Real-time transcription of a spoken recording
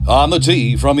On the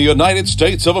tee from the United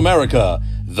States of America,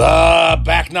 the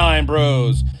Back Nine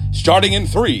Bros. Starting in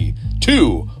 3,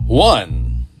 2,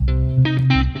 1.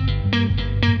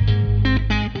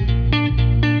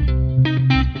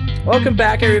 Welcome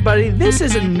back, everybody. This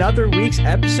is another week's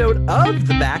episode of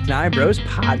the Back Nine Bros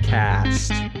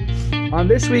podcast. On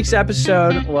this week's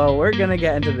episode, well, we're going to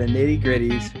get into the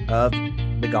nitty-gritties of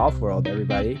the golf world,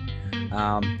 everybody.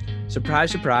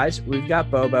 Surprise, surprise, we've got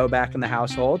Bobo back in the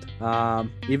household,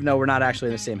 even though we're not actually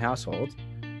in the same household.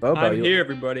 Bobo, I'm here,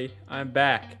 everybody. I'm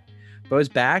back. Bo's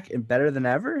back and better than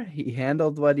ever. He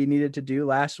handled what he needed to do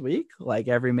last week, like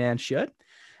every man should.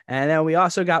 And then we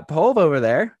also got Polv over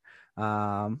there.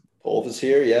 Polv is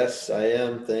here. Yes, I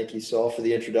am. Thank you, Saul, for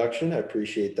the introduction. I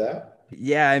appreciate that.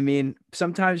 Yeah, I mean,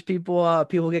 sometimes people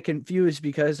get confused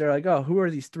because they're like, "Oh, who are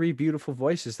these three beautiful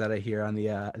voices that I hear on the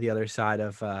other side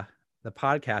of the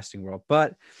podcasting world?"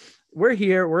 But we're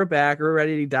here, we're back, we're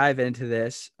ready to dive into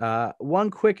this. One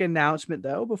quick announcement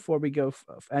though, before we go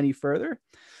any further,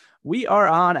 we are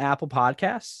on Apple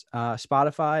Podcasts,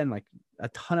 Spotify, and like a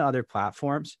ton of other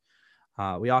platforms.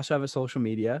 We also have a social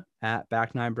media at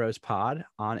Back Nine Bros Pod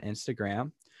on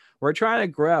Instagram. We're trying to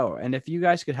grow, and if you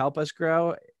guys could help us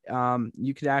grow,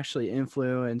 you could actually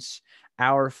influence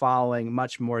our following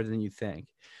much more than you think.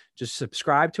 Just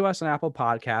subscribe to us on Apple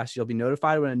Podcasts. You'll be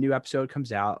notified when a new episode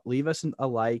comes out. Leave us a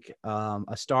like,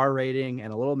 a star rating,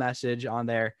 and a little message on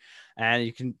there, and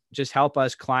you can just help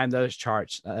us climb those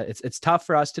charts. It's tough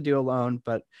for us to do alone,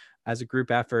 but as a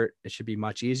group effort, it should be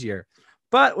much easier.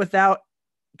 But without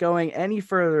going any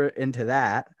further into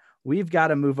that, we've got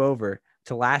to move over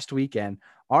to last weekend.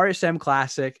 RSM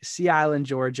Classic, Sea Island,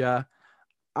 Georgia.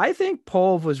 I think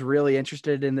Polv was really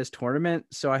interested in this tournament,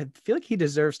 so I feel like he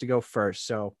deserves to go first.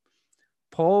 So,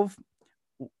 Polv,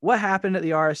 what happened at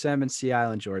the RSM in Sea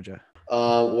Island, Georgia?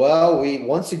 Well, we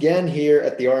once again here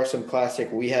at the RSM Classic,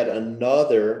 we had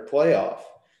another playoff.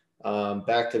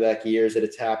 Back-to-back years that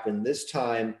it's happened. This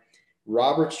time,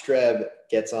 Robert Streb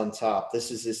gets on top.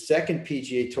 This is his second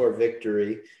PGA Tour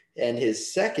victory and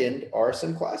his second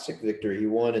RSM Classic victory. He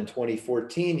won in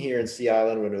 2014 here in Sea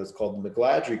Island when it was called the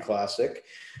McGladrey Classic.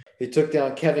 He took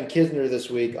down Kevin Kisner this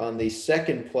week on the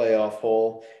second playoff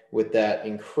hole with that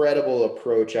incredible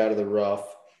approach out of the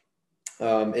rough.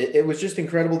 It was just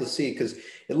incredible to see because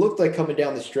it looked like coming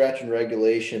down the stretch in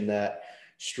regulation that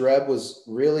Streb was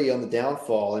really on the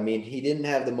downfall. I mean, he didn't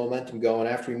have the momentum going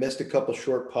after he missed a couple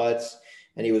short putts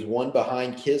and he was one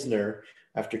behind Kisner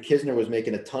after Kisner was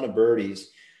making a ton of birdies.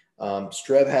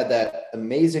 Streb had that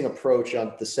amazing approach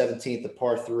on the 17th of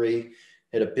par 3,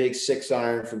 hit a big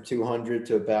 6-iron from 200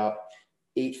 to about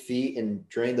 8 feet and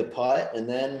drained the putt, and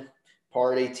then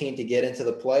par 18 to get into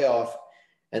the playoff.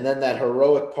 And then that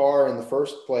heroic par in the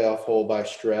first playoff hole by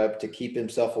Streb to keep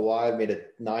himself alive, made a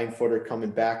 9-footer coming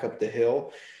back up the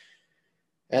hill.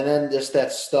 And then just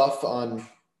that stuff on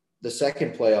the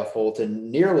second playoff hole to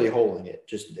nearly holing it,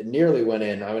 just nearly went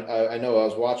in. I know I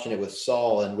was watching it with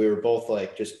Saul and we were both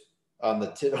like just on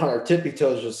our tippy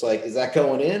toes, just like, is that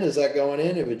going in? Is that going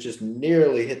in? It would just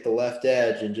nearly hit the left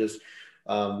edge and just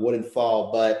wouldn't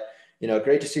fall. But, you know,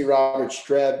 great to see Robert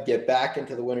Streb get back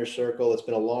into the winner's circle. It's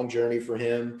been a long journey for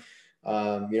him.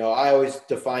 You know, I always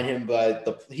define him by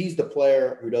he's the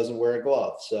player who doesn't wear a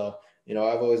glove. So, you know,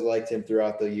 I've always liked him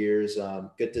throughout the years.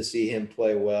 Good to see him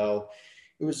play well.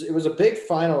 It was a big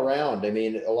final round. I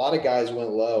mean, a lot of guys went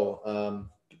low.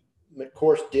 Of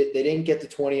course, they didn't get to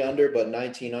 20 under, but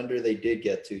 19 under they did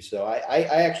get to. So I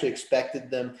actually expected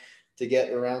them to get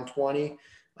around 20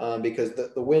 because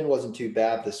the win wasn't too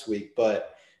bad this week.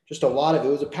 But just it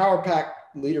was a power pack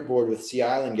leaderboard with Sea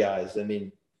Island guys. I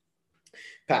mean,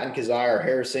 Patton Kizzire,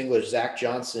 Harris English, Zach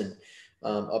Johnson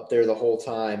up there the whole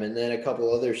time. And then a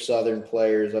couple other Southern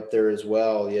players up there as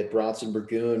well. You had Bronson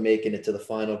Burgoon making it to the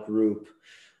final group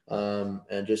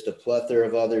and just a plethora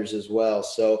of others as well.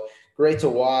 So great to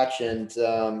watch. And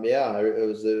it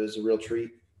was a real treat.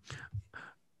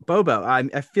 Bobo,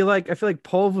 I feel like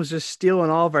Polv was just stealing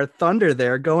all of our thunder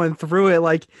there, going through it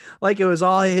like it was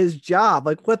all his job.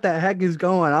 Like, what the heck is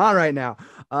going on right now?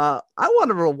 I want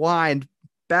to rewind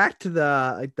back to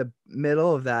the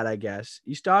middle of that. I guess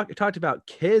you talked about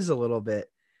Kiz a little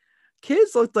bit.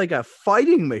 Kiz looked like a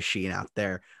fighting machine out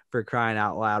there, for crying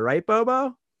out loud, right,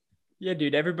 Bobo? Yeah,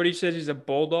 dude. Everybody says he's a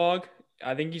bulldog.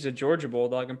 I think he's a Georgia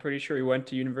Bulldog. I'm pretty sure he went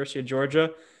to University of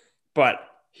Georgia, but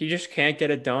he just can't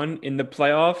get it done in the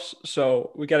playoffs.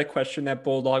 So we got to question that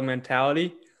Bulldog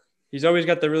mentality. He's always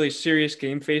got the really serious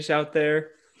game face out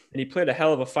there, and he played a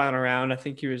hell of a final round. I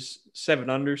think he was 7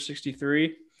 under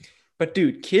 63. But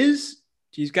dude, Kiz,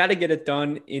 he's got to get it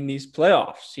done in these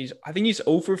playoffs. I think he's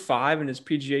 0 for 5 in his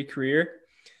PGA career.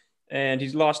 and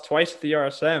he's lost twice at the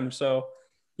RSM. So,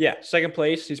 yeah, second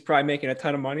place. He's probably making a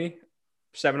ton of money,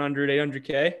 700,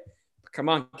 800K. Come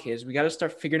on, kids. We got to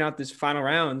start figuring out these final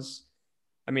rounds.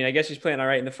 I mean, I guess he's playing all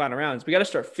right in the final rounds. We got to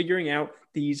start figuring out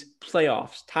these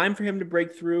playoffs. Time for him to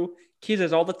break through. Kiz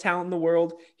has all the talent in the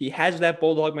world. He has that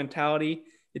bulldog mentality.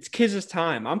 It's Kiz's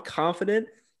time. I'm confident.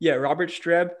 Yeah, Robert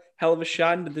Streb, hell of a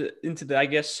shot into the I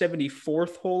guess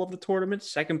 74th hole of the tournament,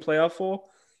 second playoff hole.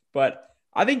 But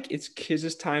I think it's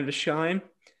Kiz's time to shine.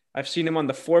 I've seen him on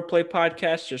the Foreplay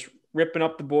podcast just ripping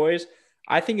up the boys.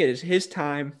 I think it is his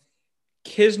time.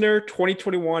 Kisner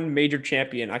 2021 major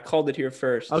champion. I called it here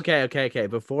first. Okay.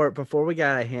 Before we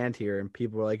got out of hand here and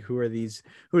people were like, who are these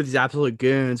absolute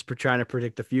goons for trying to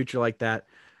predict the future like that?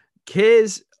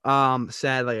 Kiz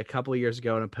said like a couple of years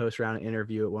ago in a post round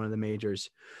interview at one of the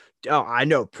majors, oh, I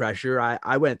know pressure.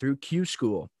 I went through Q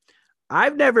school.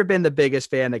 I've never been the biggest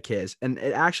fan of Kiz, and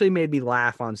it actually made me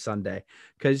laugh on Sunday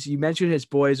because you mentioned his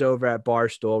boys over at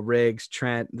Barstool, Riggs,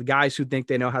 Trent, the guys who think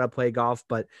they know how to play golf,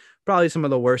 but probably some of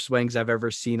the worst swings I've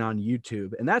ever seen on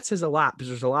YouTube. And that says a lot because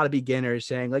there's a lot of beginners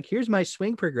saying like, here's my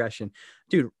swing progression.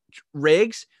 Dude,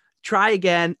 Riggs, try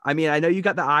again. I mean, I know you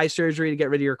got the eye surgery to get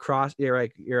rid of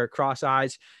your cross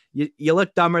eyes. You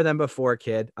look dumber than before,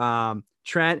 kid.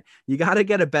 Trent, you got to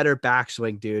get a better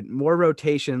backswing, dude. More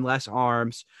rotation, less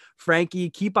arms.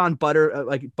 Frankie, keep on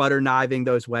butter kniving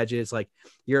those wedges. Like,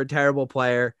 you're a terrible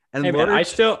player. And hey, man, I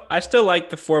still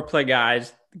like the Foreplay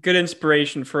guys. Good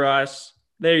inspiration for us.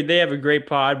 They have a great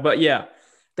pod, but yeah,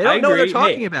 they don't know what they're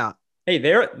talking about. Hey,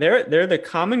 they're the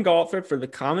common golfer for the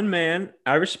common man.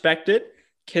 I respect it.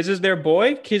 Kiz is their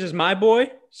boy. Kiz is my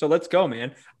boy. So let's go,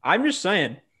 man. I'm just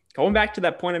saying, going back to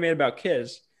that point I made about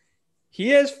Kiz, he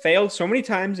has failed so many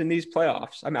times in these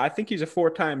playoffs. I mean, I think he's a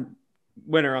 4-time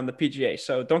winner on the PGA.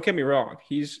 So don't get me wrong.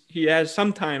 He has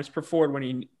sometimes performed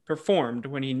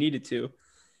when he needed to.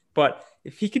 But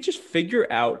if he could just figure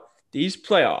out these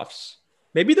playoffs,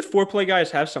 maybe the Foreplay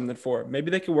guys have something for him. Maybe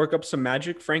they can work up some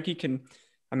magic. Frankie can,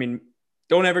 I mean,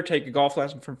 don't ever take a golf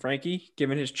lesson from Frankie,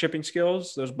 given his chipping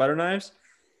skills, those butter knives.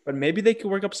 But maybe they could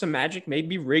work up some magic.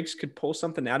 Maybe Riggs could pull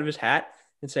something out of his hat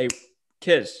and say,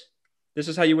 Kiz, this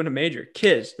is how you win a major.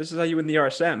 Kiz, this is how you win the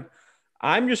RSM.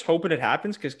 I'm just hoping it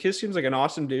happens because Kiz seems like an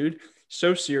awesome dude.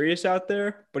 So serious out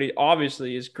there, but he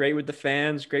obviously is great with the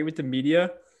fans, great with the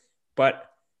media.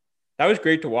 But that was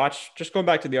great to watch. Just going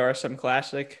back to the RSM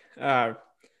Classic, that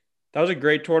was a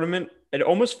great tournament. It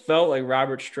almost felt like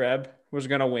Robert Streb was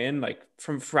going to win, like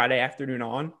from Friday afternoon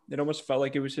on. It almost felt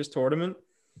like it was his tournament.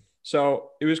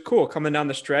 So it was cool coming down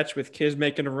the stretch with Kiz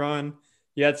making a run.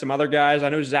 You had some other guys. I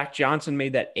know Zach Johnson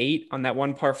made that 8 on that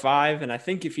one par 5. And I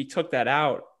think if he took that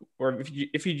out, or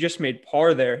if he just made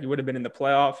par there, he would have been in the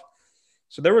playoff.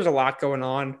 So there was a lot going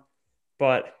on,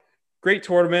 but great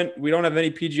tournament. We don't have any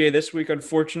PGA this week,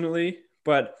 unfortunately,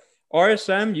 but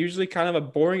RSM, usually kind of a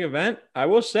boring event. I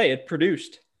will say it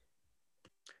produced.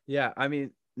 Yeah. I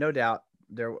mean, no doubt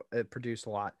it produced a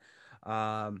lot.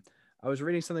 I was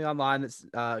reading something online that's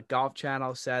Golf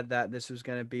Channel said that this was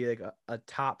going to be like a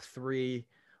top 3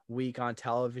 week on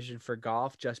television for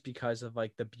golf just because of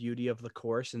like the beauty of the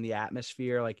course and the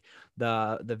atmosphere, like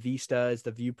the vistas,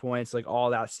 the viewpoints, like all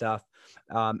that stuff.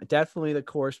 Definitely the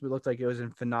course looked like it was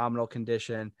in phenomenal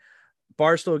condition.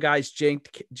 Barstool guys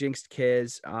jinxed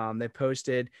Kiz. They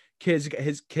posted Kiz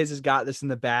has got this in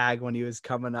the bag when he was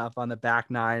coming up on the back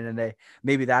 9, and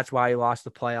maybe that's why he lost the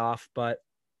playoff, but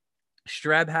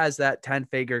Streb has that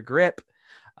 10-figure grip,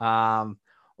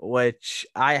 which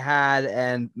I had,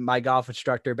 and my golf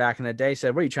instructor back in the day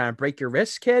said, what are you trying to break your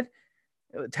wrist, kid?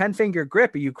 10-finger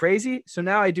grip. Are you crazy? So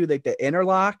now I do like the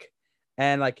interlock,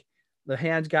 and like the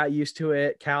hands got used to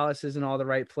it, calluses in all the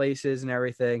right places and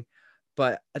everything.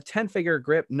 But a 10-figure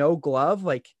grip, no glove.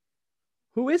 Like,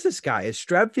 who is this guy? Is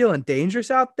Streb feeling dangerous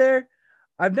out there?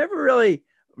 I've never really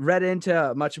read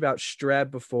into much about Streb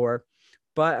before.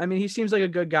 But I mean, he seems like a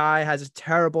good guy, has a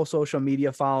terrible social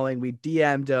media following. We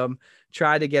DM'd him,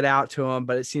 tried to get out to him,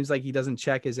 but it seems like he doesn't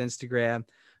check his Instagram.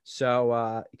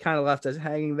 So he kind of left us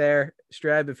hanging there.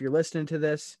 Streb, if you're listening to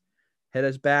this, hit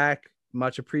us back.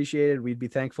 Much appreciated. We'd be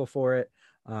thankful for it.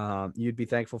 You'd be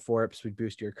thankful for it because we'd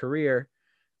boost your career.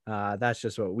 That's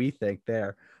just what we think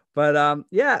there. But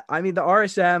yeah, I mean, the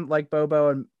RSM, like Bobo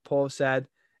and Paul said,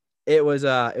 it was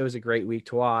a great week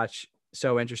to watch.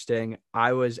 So interesting.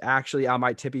 I was actually on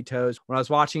my tippy toes when I was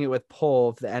watching it with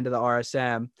Paul at the end of the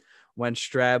RSM when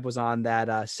Streb was on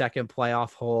that second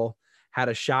playoff hole had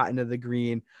a shot into the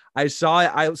green. I saw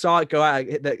it go out,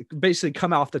 basically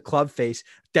come off the club face,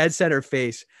 dead center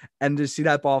face, and to see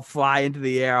that ball fly into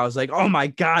the air, I was like, oh my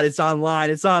God, it's online.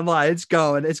 It's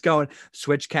going.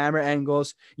 Switch camera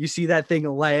angles. You see that thing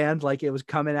land like it was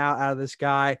coming out of the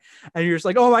sky, and you're just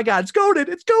like, oh my God, it's going to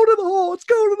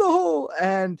the hole.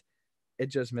 And it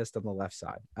just missed on the left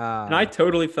side. And I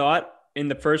totally thought in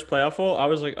the first playoff hole, I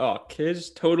was like, oh,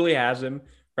 Kiz totally has him.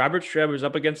 Robert Streb was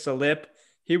up against the lip.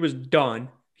 He was done.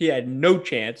 He had no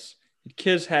chance.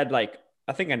 Kiz had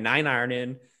I think a 9-iron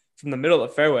in from the middle of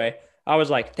the fairway. I was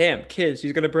like, damn, Kiz,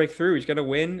 he's going to break through. He's going to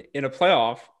win in a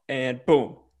playoff. And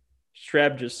boom,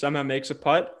 Streb just somehow makes a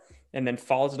putt and then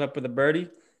follows it up with a birdie.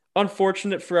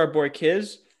 Unfortunate for our boy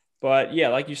Kiz. But yeah,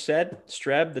 like you said,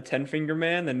 Streb, the 10-finger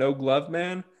man, the no glove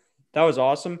man, that was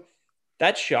awesome.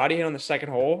 That shot he hit on the second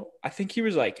hole, I think he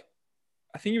was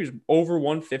over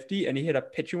 150, and he hit a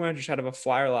pitching wedge just out of a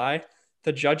flyer lie.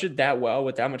 To judge it that well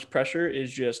with that much pressure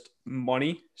is just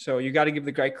money. So you got to give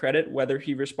the guy credit, whether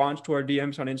he responds to our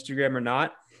DMs on Instagram or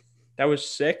not. That was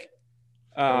sick.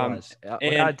 Without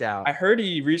a doubt. I heard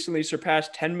he recently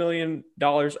surpassed $10 million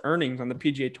earnings on the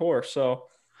PGA Tour. So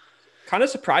kind of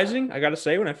surprising, I got to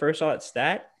say, when I first saw that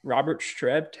stat. Robert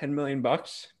Streb, $10 million.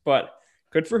 But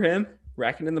good for him,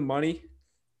 racking in the money,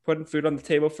 putting food on the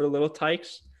table for the little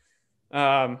tykes.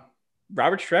 Robert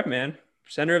Streb, man,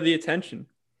 center of the attention.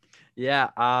 Yeah.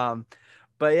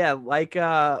 But yeah, like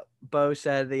Bo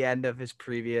said at the end of his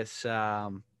previous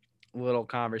little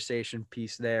conversation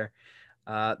piece there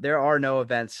are no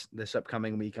events this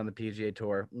upcoming week on the PGA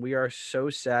Tour. We are so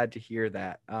sad to hear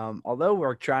that. Although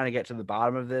we're trying to get to the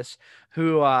bottom of this,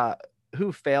 who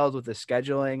failed with the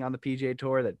scheduling on the PGA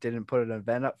Tour that didn't put an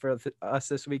event up for us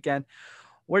this weekend.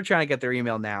 We're trying to get their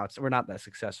email now. We're not that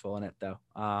successful in it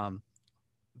though.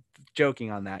 Joking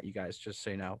on that, you guys, just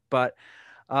so you know. But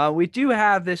we do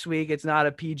have this week. It's not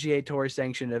a PGA Tour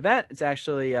sanctioned event. It's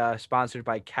actually sponsored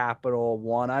by Capital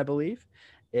One, I believe.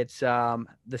 It's the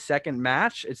second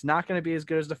match. It's not going to be as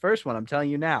good as the first one. I'm telling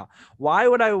you now. Why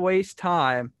would I waste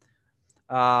time?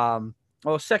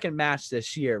 Second match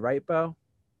this year, right, Bo?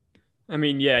 I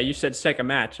mean, yeah, you said second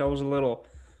match. I was a little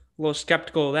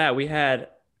skeptical of that. We had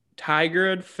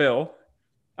Tiger and Phil.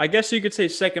 I guess you could say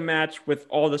second match with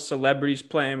all the celebrities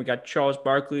playing. We got Charles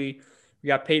Barkley. We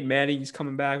got Peyton Manning. He's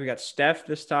coming back. We got Steph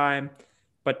this time.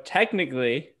 But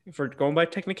technically, if we're going by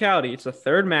technicality, it's the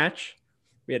third match.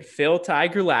 We had Phil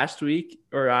Tiger last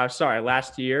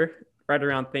year, right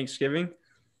around Thanksgiving.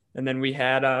 And then we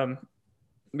had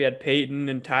Peyton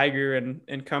and Tiger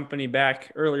and company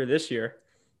back earlier this year.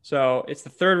 So it's the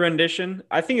third rendition.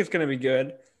 I think it's going to be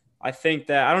good. I think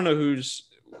that, I don't know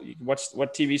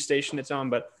what TV station it's on,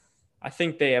 but I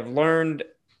think they have learned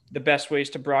the best ways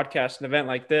to broadcast an event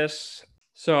like this.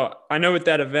 So I know with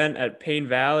that event at Payne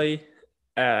Valley,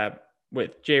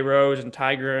 with Jay Rose and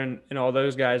Tiger and all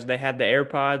those guys, they had the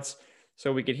AirPods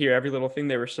so we could hear every little thing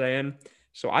they were saying.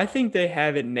 So I think they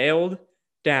have it nailed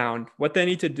down, what they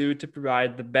need to do to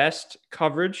provide the best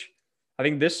coverage. I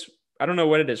think I don't know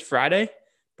what it is, Friday,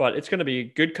 but it's going to be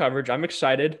good coverage. I'm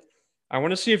excited. I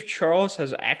want to see if Charles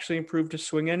has actually improved his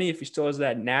swing any, if he still has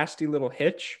that nasty little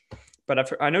hitch.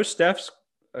 But I know Steph's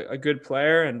a good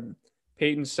player and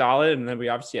Peyton's solid. And then we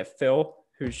obviously have Phil,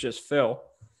 who's just Phil.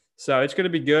 So it's going to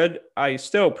be good. I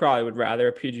still probably would rather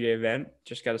a PGA event,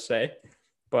 just got to say.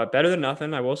 But better than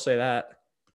nothing, I will say that.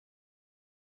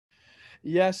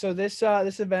 Yeah, so this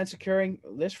event's occurring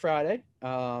this Friday,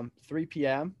 3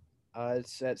 p.m.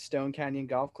 It's at Stone Canyon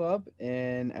Golf Club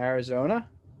in Arizona.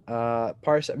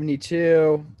 Par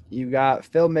 72. You got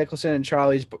Phil Mickelson and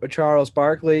Charles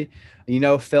Barkley. You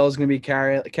know Phil's going to be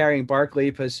carrying Barkley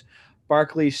because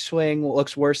Barkley's swing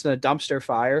looks worse than a dumpster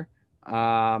fire.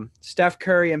 Steph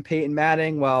Curry and Peyton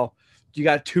Manning. Well, you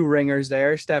got two ringers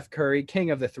there. Steph Curry,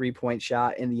 king of the 3-point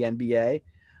shot in the NBA.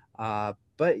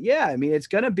 But yeah, I mean, it's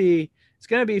gonna be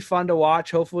fun to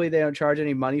watch. Hopefully, they don't charge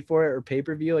any money for it or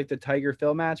pay-per-view like the Tiger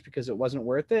Phil match because it wasn't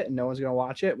worth it and no one's gonna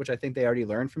watch it, which I think they already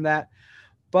learned from that.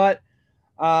 But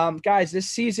guys, this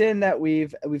season that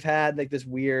we've had like this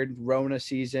weird Rona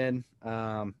season,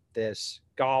 this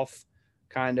golf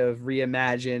kind of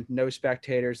reimagined, no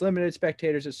spectators, limited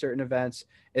spectators at certain events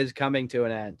is coming to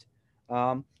an end.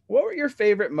 What were your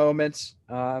favorite moments?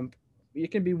 You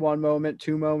can be 1 moment,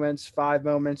 2 moments, 5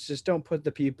 moments. Just don't put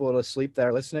the people to sleep that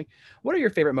are listening. What are your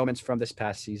favorite moments from this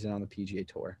past season on the PGA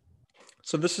Tour?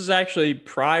 So this is actually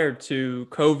prior to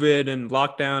COVID and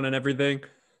lockdown and everything.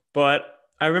 But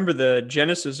I remember the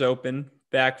Genesis Open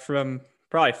back from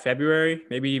probably February,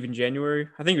 maybe even January.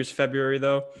 I think it was February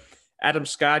though. Adam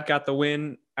Scott got the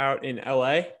win out in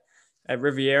LA. at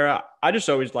Riviera. I just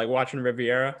always like watching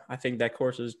Riviera. I think that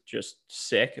course is just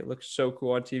sick. It looks so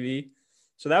cool on TV.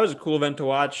 So that was a cool event to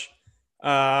watch.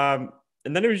 And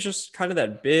then it was just kind of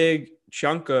that big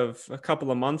chunk of a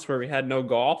couple of months where we had no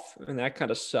golf, and that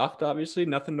kind of sucked, obviously.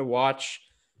 Nothing to watch.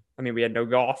 I mean, we had no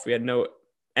golf. We had no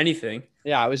anything.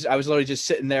 Yeah, I was literally just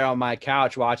sitting there on my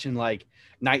couch watching like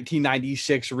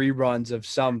 1996 reruns of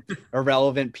some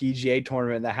irrelevant PGA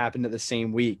tournament that happened at the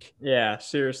same week. Yeah,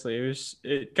 seriously.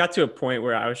 It got to a point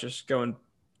where I was just going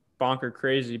bonker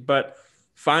crazy. But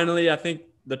finally, I think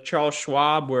the Charles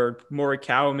Schwab where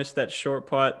Morikawa missed that short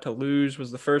putt to lose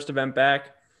was the first event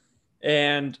back.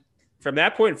 And from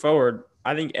that point forward,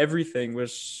 I think everything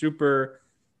was super.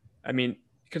 I mean,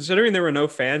 considering there were no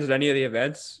fans at any of the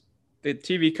events, the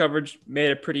TV coverage made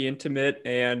it pretty intimate,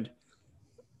 and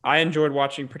I enjoyed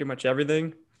watching pretty much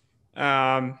everything.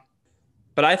 But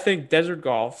I think desert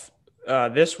golf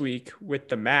this week with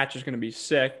the match is going to be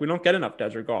sick. We don't get enough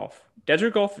desert golf.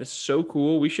 Desert golf is so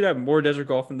cool. We should have more desert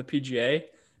golf in the PGA.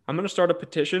 I'm going to start a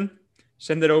petition,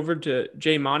 send it over to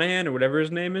Jay Monahan or whatever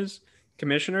his name is,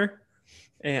 commissioner.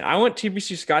 And I want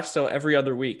TBC Scottsdale every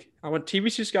other week. I want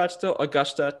TBC Scottsdale,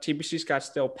 Augusta, TBC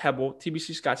Scottsdale, Pebble,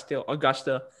 TBC Scottsdale,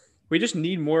 Augusta. We just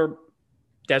need more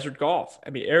desert golf. I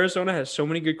mean, Arizona has so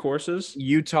many good courses.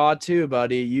 Utah too,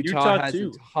 buddy. Utah has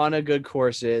too. a ton of good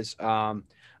courses.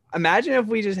 Imagine if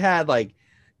we just had like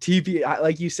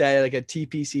like you said, like a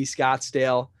TPC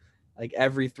Scottsdale, like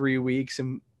every 3 weeks,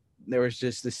 and there was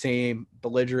just the same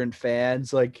belligerent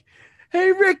fans like,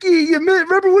 hey Ricky, you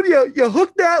remember when you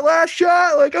hooked that last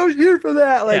shot? Like I was here for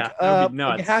that. Like,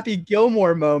 like a Happy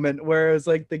Gilmore moment where it was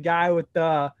like the guy with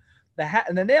the hat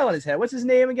and the nail on his head. What's his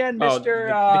name again? Mr.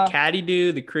 The caddy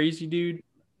dude, the crazy dude.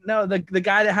 No, the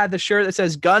guy that had the shirt that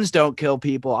says "Guns don't kill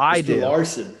people." I do.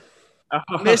 Larson.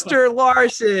 Mr.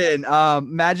 Larson.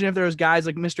 Imagine if there was guys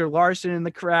like Mr. Larson in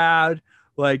the crowd,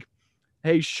 like,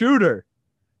 "Hey, shooter,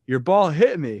 your ball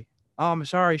hit me. Oh, I'm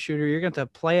sorry, shooter. You're going to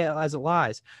play it as it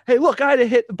lies. Hey, look, I had to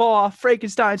hit the ball off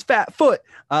Frankenstein's fat foot."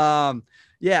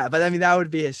 Yeah, but I mean, that would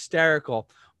be hysterical.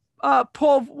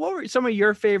 Paul, what were some of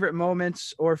your favorite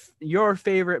moments or your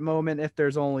favorite moment, if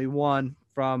there's only one,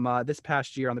 from this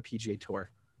past year on the PGA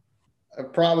Tour?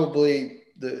 Probably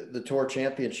the Tour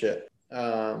Championship.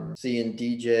 Seeing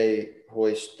DJ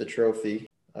hoist the trophy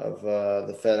of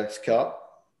the FedEx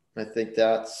Cup. I think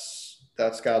that's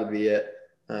got to be it.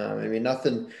 I mean,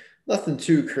 nothing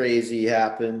too crazy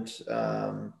happened.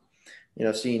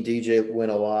 Seeing DJ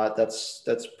win a lot,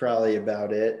 that's probably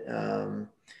about it.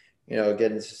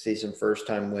 Getting to see some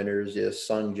first-time winners. Yeah,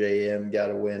 Sung JM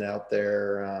got a win out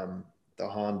there. The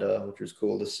Honda, which was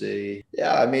cool to see.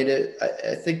 Yeah, I mean,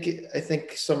 I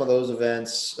think some of those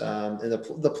events and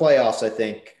the playoffs, I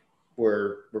think,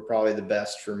 were probably the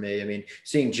best for me. I mean,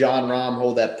 seeing Jon Rahm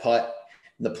hold that putt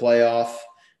in the playoff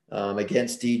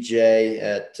against DJ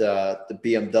at the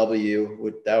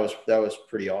BMW, that was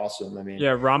pretty awesome. I mean,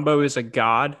 yeah, Rahmbo is a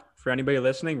god. For anybody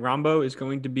listening, Rahmbo is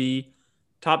going to be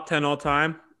top 10 all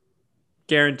time.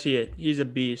 Guarantee it. He's a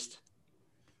beast.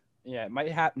 Yeah, it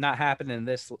might not happen in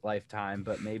this lifetime,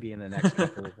 but maybe in the next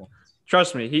couple of ones.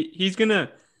 Trust me, he's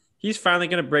finally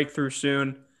gonna break through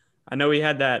soon. I know he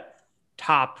had that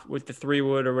top with the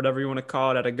 3-wood or whatever you want to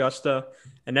call it at Augusta,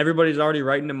 and everybody's already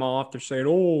writing him off. They're saying,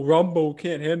 "Oh, Rahmbo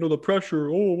can't handle the pressure.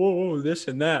 Oh, this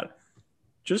and that."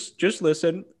 Just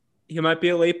listen. He might be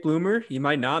a late bloomer. He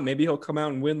might not. Maybe he'll come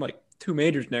out and win like 2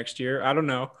 majors next year. I don't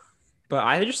know. But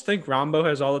I just think Rahmbo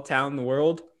has all the talent in the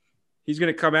world. He's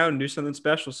going to come out and do something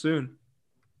special soon.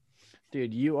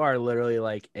 Dude, you are literally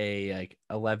like a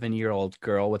 11-year-old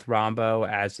girl with Rahmbo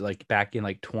as like back in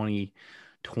like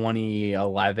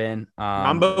 2011.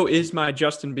 Rahmbo is my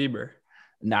Justin Bieber.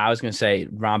 No, I was going to say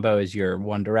Rahmbo is your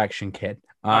One Direction kid.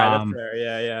 All right, that's fair.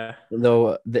 Yeah.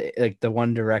 Though the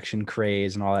One Direction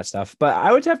craze and all that stuff. But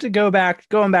I would have to going back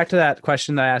to that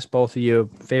question that I asked both of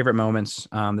you, favorite moments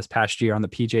this past year on the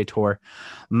PGA Tour.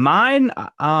 Mine,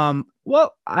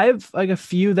 well, I have like a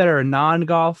few that are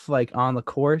non-golf, like on the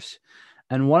course.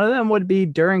 And one of them would be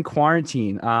during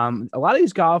quarantine. A lot of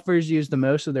these golfers use the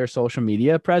most of their social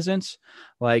media presence,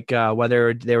 like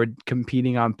whether they were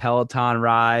competing on Peloton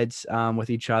rides with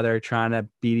each other, trying to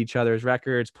beat each other's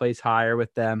records, place higher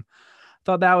with them.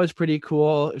 Thought that was pretty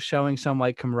cool, showing some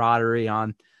like camaraderie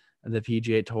on the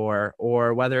PGA Tour,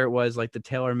 or whether it was like the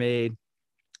TaylorMade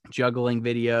juggling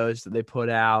videos that they put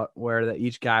out where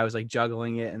each guy was like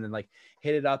juggling it and then like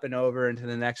hit it up and over into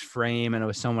the next frame and it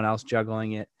was someone else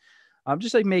juggling it. I'm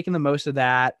just like making the most of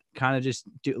that, kind of just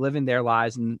living their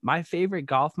lives. And my favorite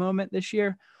golf moment this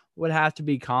year would have to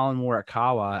be Colin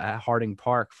Morikawa at Harding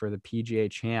Park for the PGA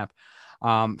Champ.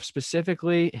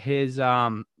 Specifically his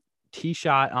tee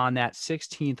shot on that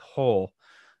 16th hole,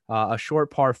 a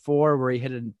short par 4 where he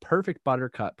hit a perfect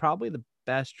buttercut, probably the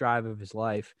best drive of his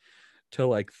life, to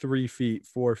like 3 feet,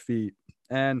 4 feet.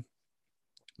 And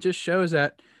just shows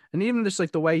that, and even just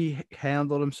like the way he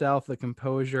handled himself, the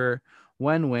composure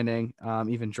when winning,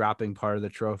 even dropping part of the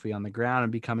trophy on the ground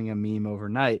and becoming a meme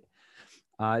overnight.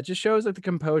 It just shows like the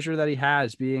composure that he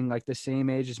has, being like the same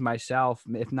age as myself,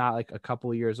 if not like a couple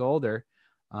of years older.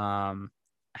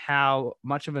 How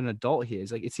much of an adult he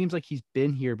is. Like, it seems like he's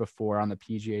been here before on the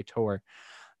PGA Tour.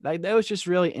 Like, that was just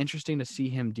really interesting to see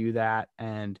him do that.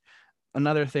 And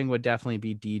another thing would definitely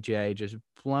be DJ just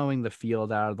blowing the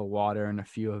field out of the water in a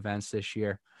few events this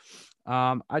year.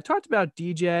 I talked about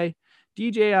DJ.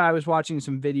 I was watching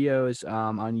some videos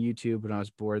on YouTube when I was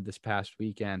bored this past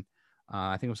weekend.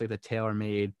 I think it was like the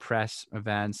TaylorMade press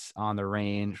events on the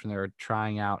range when they were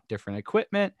trying out different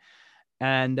equipment.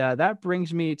 And that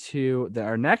brings me to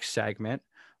our next segment,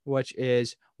 which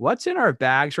is what's in our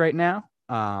bags right now.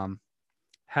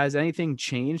 Has anything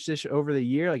changed this over the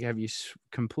year? Like, have you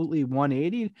completely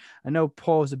 180? I know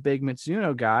Paul is a big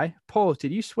Mizuno guy. Paul,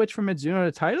 did you switch from Mizuno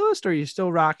to Titleist, or are you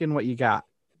still rocking what you got?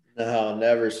 No,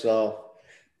 never so.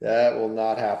 That will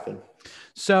not happen.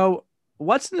 So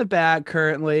what's in the bag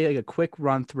currently? Like a quick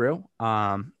run through.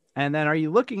 And then are you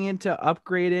looking into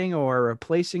upgrading or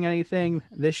replacing anything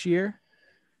this year?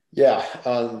 Yeah,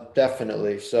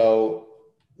 definitely. So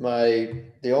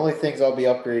the only things I'll be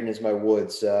upgrading is my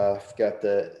woods. I've got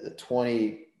the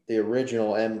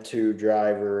original M2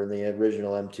 driver and the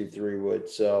original M23 wood.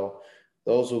 So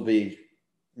those will be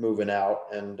moving out.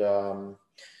 And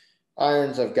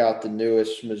irons, I've got the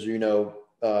newest Mizuno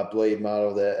blade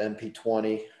model, the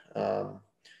MP20,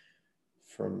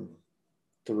 from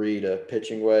 3 to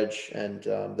pitching wedge, and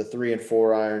the 3 and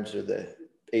 4 irons are the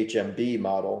HMB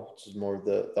model, which is more of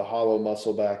the hollow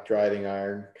muscle back driving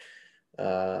iron.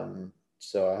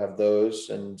 So I have those,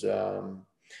 and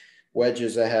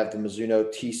wedges. I have the Mizuno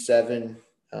T7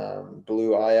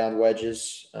 blue ion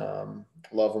wedges.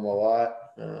 Love them a lot.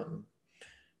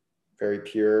 Very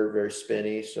pure, very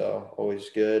spinny, so always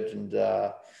good. And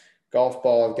golf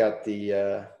ball, I've got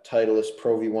the Titleist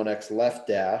Pro V1X left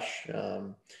dash.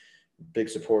 Big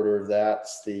supporter of that.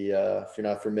 It's if you're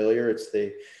not familiar, it's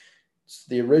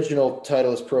the original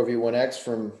Titleist Pro V1X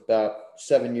from about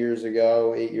 8 years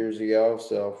ago.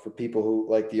 So for people who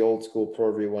like the old school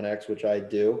Pro V1X, which I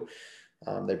do,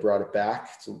 they brought it back.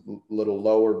 It's a little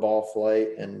lower ball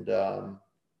flight and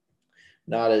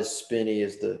not as spinny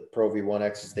as the Pro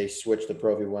V1X. They switched the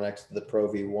Pro V1X to the Pro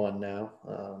V1 now.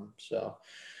 So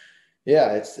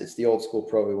yeah, it's the old school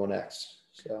Pro V1X.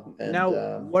 So and,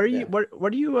 now,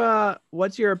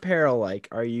 what's your apparel like?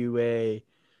 Are you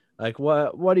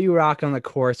what do you rock on the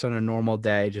course on a normal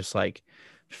day? Just like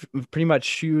pretty much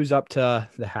shoes up to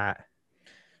the hat.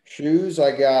 Shoes,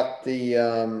 I got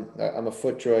I'm a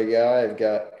FootJoy guy. I've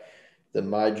got the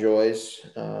MyJoys.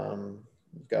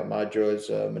 I've got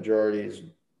MyJoys. Majority is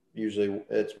usually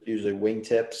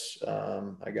wingtips.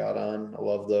 I got on. I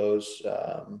love those.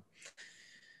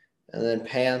 And then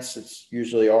pants, it's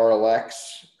usually RLX,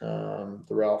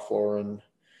 the Ralph Lauren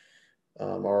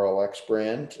RLX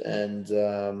brand, and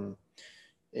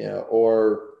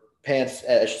or pants.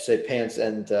 I should say pants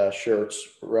and shirts,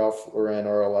 Ralph Lauren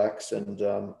RLX,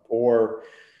 and or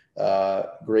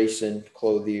Grayson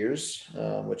Clothiers,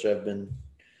 which I've been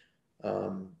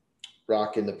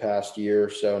rocking the past year or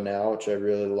so now, which I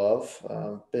really love.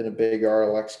 Been a big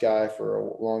RLX guy for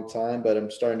a long time, but I'm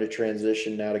starting to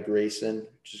transition now to Grayson,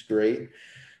 which is great.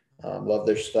 Love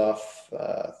their stuff.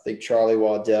 I think Charlie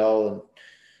Waddell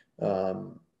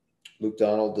and Luke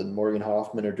Donald and Morgan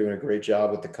Hoffman are doing a great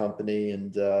job with the company,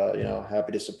 and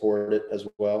happy to support it as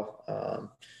well.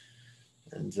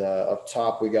 And up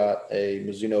top, we got a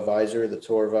Mizuno visor, the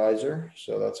Tour visor.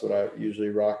 So that's what I usually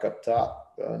rock up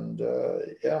top. And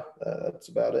that's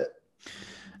about it.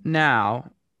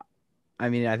 Now, I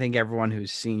mean, I think everyone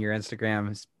who's seen your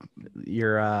Instagram,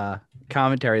 your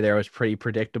commentary there was pretty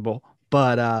predictable.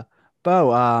 But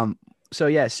Bo, so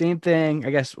yeah, same thing. I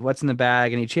guess what's in the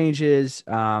bag? Any changes?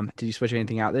 Did you switch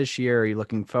anything out this year? Are you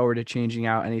looking forward to changing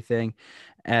out anything?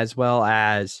 As well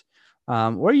as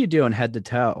what are you doing head to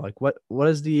toe? Like what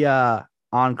does the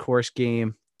on course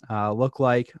game look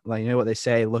like? Like, you know what they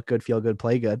say, look good, feel good,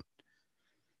 play good.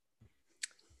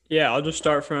 Yeah, I'll just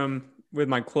start with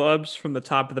my clubs from the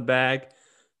top of the bag.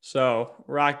 So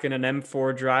rocking an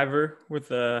M4 driver with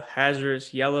a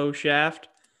Hazardous yellow shaft.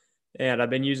 And I've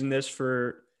been using this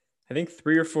for, I think,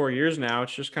 3 or 4 years now.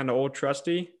 It's just kind of old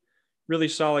trusty, really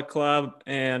solid club.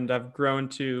 And I've grown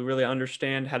to really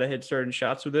understand how to hit certain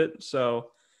shots with it.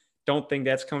 So don't think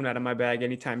that's coming out of my bag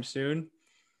anytime soon.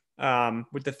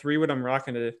 With the 3-wood, I'm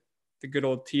rocking the good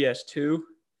old TS2.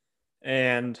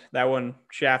 And that one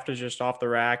shaft is just off the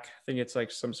rack. I think it's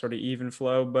like some sort of even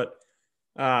flow, but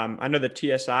I know the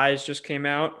TSIs just came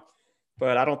out,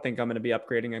 but I don't think I'm going to be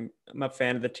upgrading. I'm a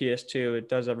fan of the TS2. It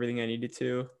does everything I needed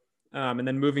to. And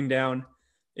then moving down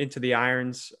into the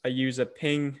irons, I use a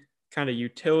Ping kind of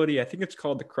utility. I think it's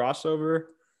called the Crossover.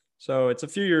 So it's a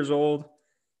few years old.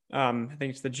 I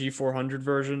think it's the G400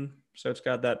 version. So it's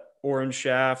got that orange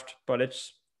shaft, but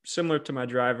it's similar to my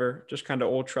driver, just kind of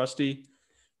old trusty,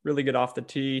 really good off the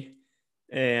tee,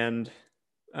 and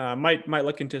might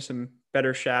look into some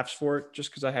better shafts for it just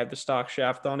because I have the stock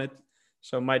shaft on it.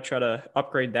 So might try to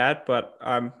upgrade that, but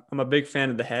I'm a big fan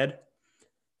of the head.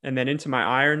 And then into my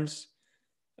irons,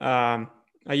 I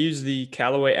use the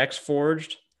Callaway X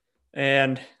Forged,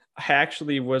 and I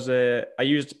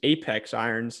used Apex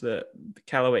irons, the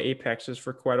Callaway Apexes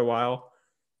for quite a while,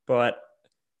 but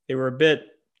they were a bit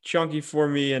chunky for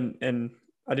me, and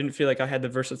I didn't feel like I had the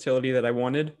versatility that I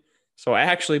wanted. So I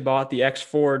actually bought the X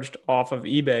Forged off of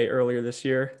eBay earlier this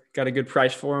year. Got a good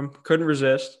price for them. Couldn't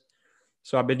resist.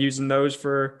 So I've been using those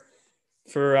for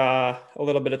a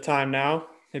little bit of time now,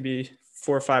 maybe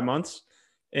 4 or 5 months.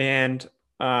 And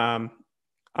I'm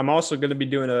also going to be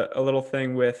doing a little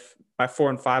thing with my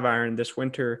 4 and 5 iron this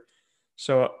winter.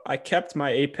 So I kept my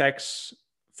Apex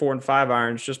 4 and 5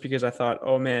 irons just because I thought,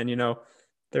 oh man,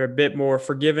 they're a bit more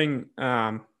forgiving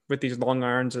with these long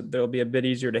irons. They'll be a bit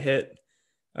easier to hit,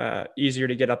 easier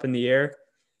to get up in the air.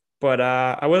 But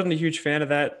I wasn't a huge fan of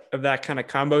that kind of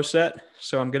combo set.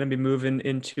 So I'm going to be moving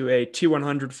into a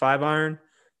T100 5 iron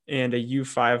and a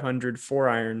U500 4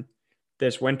 iron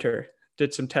this winter.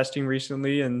 Did some testing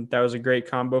recently, and that was a great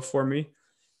combo for me.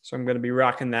 So I'm going to be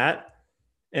rocking that.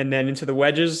 And then into the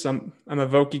wedges, I'm a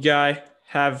Vokey guy,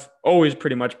 have always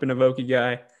pretty much been a Vokey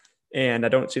guy, and I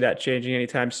don't see that changing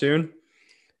anytime soon.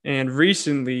 And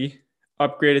recently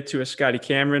upgraded to a Scotty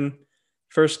Cameron,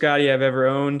 first Scotty I've ever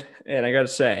owned, and I got to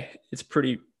say, it's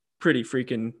pretty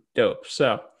freaking dope.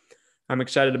 So I'm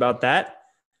excited about that.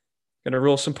 Going to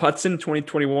roll some putts in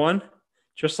 2021,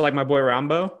 just like my boy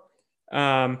Rambo.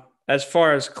 As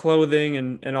far as clothing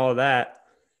and all of that,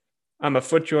 I'm a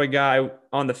FootJoy guy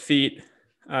on the feet.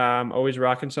 Always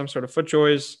rocking some sort of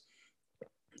FootJoys.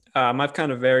 I've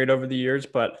kind of varied over the years,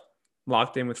 but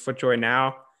locked in with FootJoy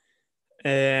now.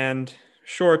 And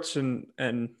shorts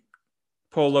and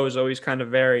polos always kind of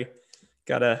vary.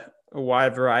 Got a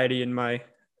wide variety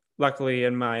luckily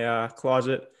in my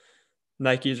closet.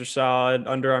 Nikes are solid,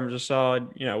 Under Armours are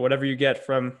solid. Whatever you get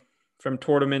from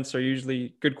tournaments are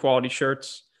usually good quality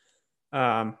shirts.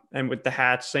 And with the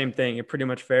hats, same thing. It pretty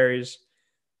much varies.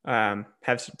 Have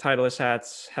some Titleist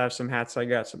hats, have some hats I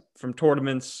got from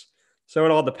tournaments. So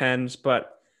it all depends,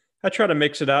 but I try to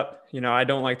mix it up. I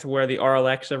don't like to wear the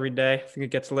RLX every day. I think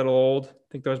it gets a little old.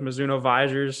 I think those Mizuno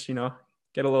visors,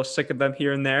 get a little sick of them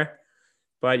here and there.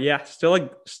 But yeah, still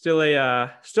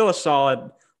a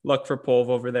solid look for Polv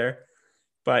over there.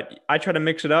 But I try to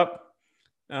mix it up.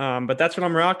 But that's what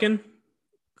I'm rocking.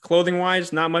 Clothing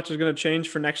wise, not much is going to change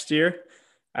for next year.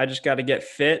 I just got to get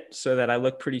fit so that I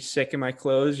look pretty sick in my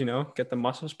clothes, get the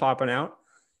muscles popping out.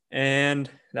 And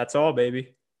that's all,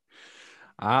 baby.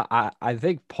 I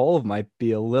think Polv might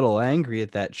be a little angry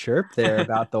at that chirp there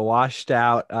about the washed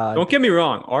out. Don't get me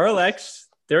wrong. RLX,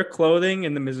 their clothing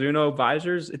and the Mizuno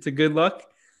visors, it's a good look.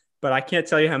 But I can't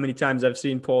tell you how many times I've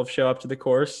seen Polv show up to the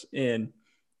course in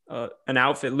an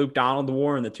outfit Luke Donald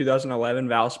wore in the 2011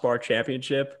 Valspar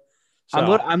Championship. So,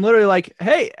 I'm literally like,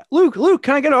 hey, Luke,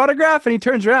 can I get an autograph? And he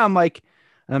turns around. And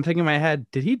I'm thinking in my head,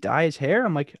 did he dye his hair?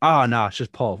 I'm like, oh, no, it's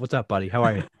just Polv. What's up, buddy? How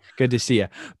are you? Good to see you.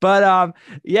 But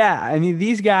yeah, I mean,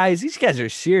 these guys are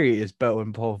serious, Bo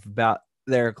and Polv, about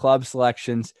their club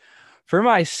selections. For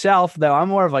myself, though, I'm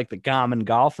more of like the common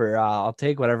golfer. I'll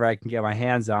take whatever I can get my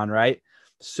hands on, right?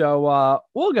 So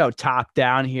we'll go top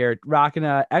down here, rocking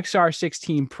a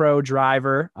XR16 Pro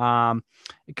driver.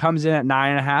 It comes in at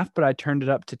 9.5, but I turned it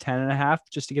up to 10.5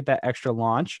 just to get that extra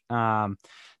launch.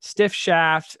 Stiff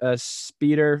shaft, a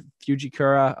speeder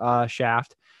Fujikura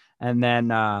shaft, and then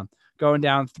going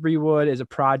down 3-wood is a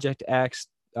Project X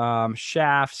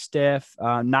shaft, stiff,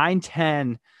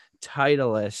 910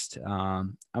 Titleist.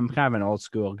 I'm kind of an old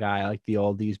school guy. I like the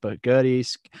oldies but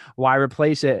goodies. Why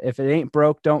replace it? If it ain't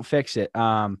broke, don't fix it.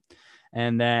 And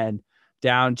then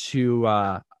down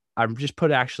to I'm just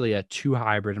put actually a 2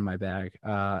 hybrid in my bag,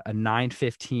 a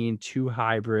 915 2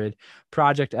 hybrid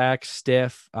Project X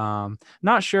stiff.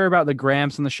 Not sure about the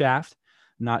grams on the shaft.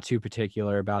 Not too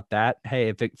particular about that. Hey,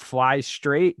 if it flies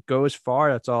straight, goes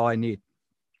far, that's all I need.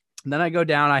 And then I go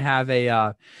down. I have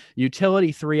a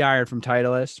utility 3 iron from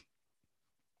Titleist.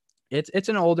 It's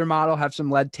an older model, have some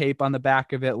lead tape on the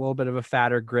back of it, a little bit of a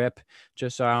fatter grip,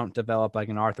 just so I don't develop like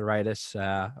an arthritis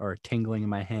or tingling in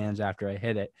my hands after I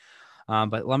hit it.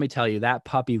 But let me tell you, that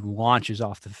puppy launches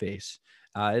off the face.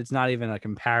 It's not even a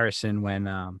comparison when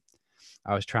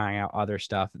I was trying out other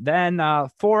stuff. Then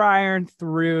 4-iron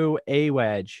through a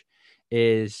wedge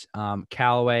is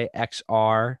Callaway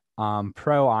XR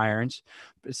Pro irons.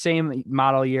 Same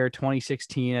model year,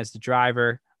 2016 as the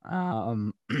driver.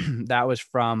 That was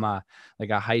from like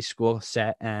a high school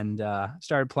set, and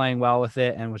started playing well with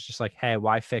it and was just like, hey,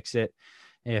 why fix it?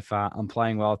 If I'm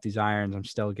playing well with these irons, I'm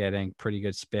still getting pretty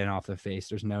good spin off the face.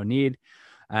 There's no need.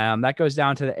 That goes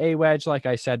down to the A wedge, like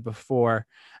I said before.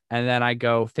 And then I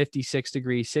go 56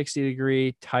 degree, 60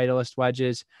 degree Titleist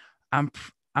wedges. I'm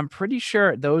pretty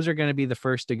sure those are going to be the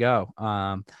first to go.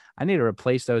 I need to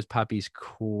replace those puppies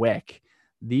quick.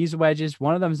 These wedges,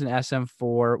 one of them's an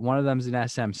SM4, one of them's an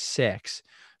SM6.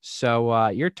 So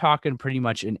you're talking pretty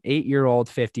much an 8-year-old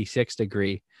 56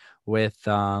 degree with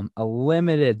a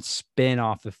limited spin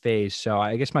off the face. So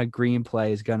I guess my green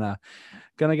play is gonna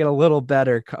get a little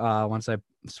better once I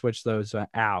switch those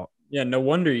out. Yeah, no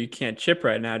wonder you can't chip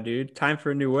right now, dude. Time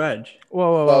for a new wedge.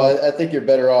 Whoa. Well, I think you're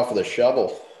better off with a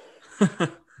shovel.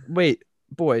 Wait,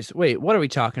 boys, what are we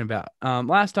talking about?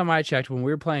 Last time I checked, when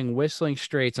we were playing Whistling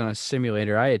Straits on a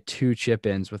simulator, I had 2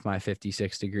 chip-ins with my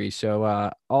 56 degrees.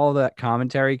 So all that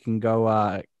commentary can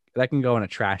go in a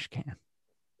trash can.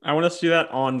 I want us to do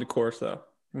that on the course, though.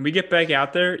 When we get back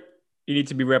out there, you need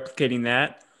to be replicating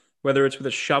that, whether it's with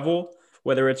a shovel,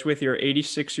 whether it's with your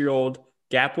 86-year-old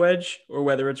gap wedge, or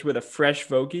whether it's with a fresh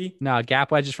Vokey. No,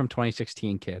 gap wedge is from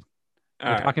 2016, kid.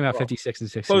 We're talking about 56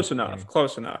 and 16.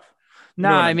 Close enough. No,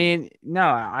 I mean, no,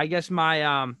 I guess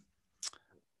my,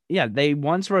 they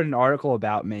once wrote an article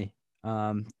about me.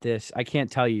 I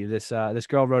can't tell you this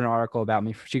girl wrote an article about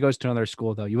me. She goes to another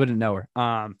school though. You wouldn't know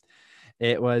her.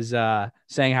 It was,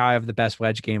 saying how I have the best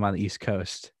wedge game on the East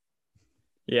Coast.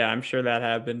 Yeah, I'm sure that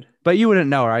happened. But you wouldn't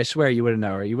know her. I swear you wouldn't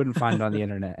know her. You wouldn't find it on the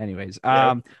internet anyways.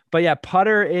 Yeah. But yeah,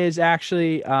 putter is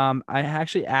actually, I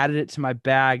actually added it to my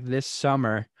bag this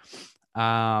summer.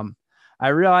 I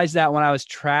realized that when I was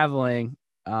traveling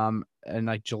in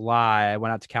like July, I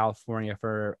went out to California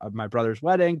for my brother's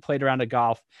wedding, played around at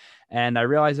golf, and I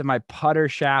realized that my putter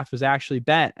shaft was actually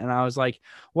bent. And I was like,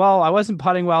 well, I wasn't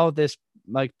putting well with this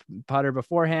like putter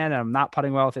beforehand, and I'm not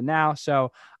putting well with it now.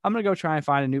 So I'm going to go try and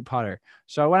find a new putter.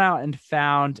 So I went out and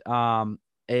found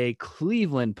a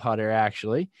Cleveland putter,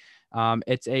 actually.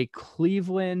 It's a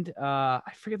Cleveland, I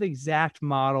forget the exact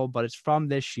model, but it's from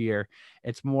this year.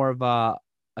 It's more of a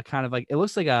kind of like, it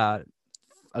looks like a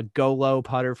go low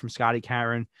putter from Scotty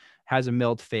Cameron, has a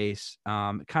milled face,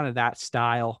 kind of that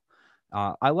style.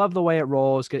 I love the way it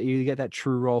rolls. You get that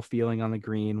true roll feeling on the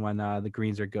green when the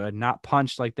greens are good, not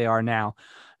punched like they are now.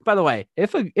 By the way,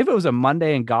 if it was a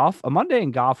Monday in golf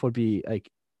would be like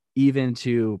even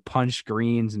to punch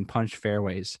greens and punch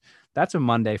fairways. That's a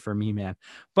Monday for me, man.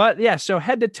 But yeah, so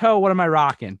head to toe, what am I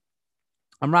rocking?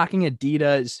 I'm rocking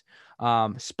Adidas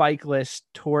Spikeless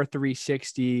Tour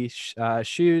 360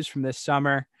 shoes from this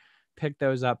summer. Picked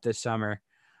those up this summer.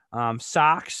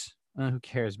 Socks. Who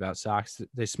cares about socks?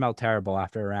 They smell terrible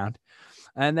after a round.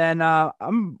 And then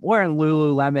I'm wearing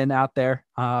Lululemon out there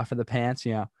for the pants.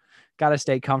 You know, got to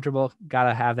stay comfortable. Got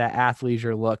to have that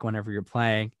athleisure look whenever you're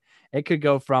playing. It could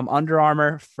go from Under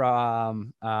Armour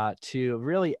to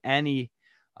really any,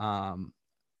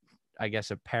 I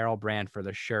guess, apparel brand for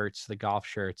the shirts, the golf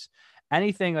shirts,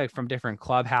 anything like from different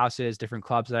clubhouses, different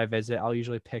clubs that I visit. I'll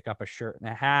usually pick up a shirt and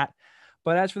a hat.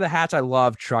 But as for the hats, I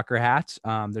love trucker hats.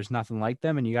 There's nothing like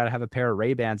them. And you got to have a pair of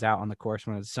Ray-Bans out on the course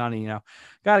when it's sunny, you know,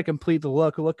 got to complete the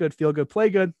look good, feel good, play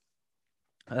good.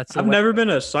 I've never been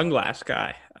a sunglass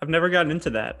guy. I've never gotten into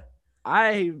that.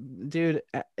 Dude,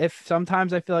 if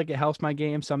sometimes I feel like it helps my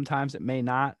game, sometimes it may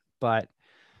not, but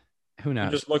who knows?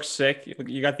 You just look sick.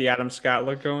 You got the Adam Scott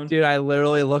look going. Dude, I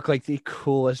literally look like the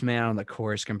coolest man on the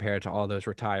course compared to all those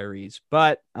retirees.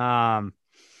 But,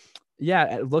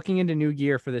 yeah, looking into new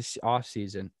gear for this off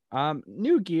season.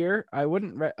 New gear, I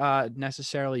wouldn't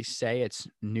necessarily say it's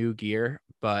new gear,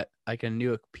 but like a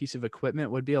new piece of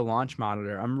equipment would be a launch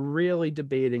monitor. I'm really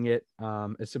debating it.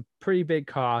 It's a pretty big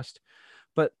cost,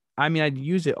 but I mean, I'd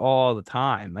use it all the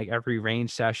time. Like every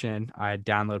range session, I'd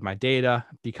download my data,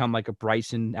 become like a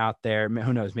Bryson out there.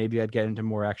 Who knows? Maybe I'd get into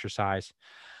more exercise,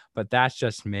 but that's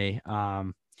just me.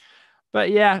 But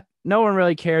yeah, no one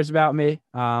really cares about me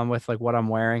with like what I'm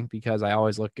wearing because I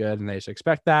always look good and they just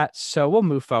expect that. So we'll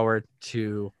move forward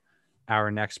to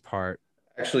our next part.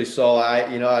 Actually, Saul,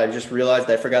 I just realized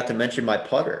I forgot to mention my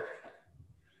putter.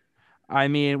 I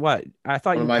mean, what? I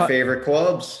thought One of my favorite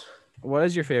clubs. What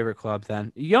is your favorite club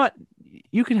then?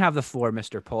 You can have the floor,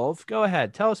 Mr. Polv. Go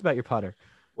ahead. Tell us about your putter.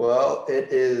 Well, it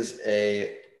is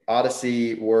a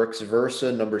Odyssey Works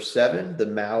Versa number 7, the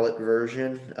mallet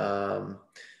version. I've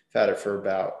had it for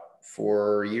about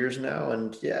 4 years now,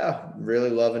 and yeah, really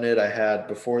loving it.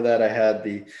 Before that, I had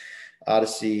the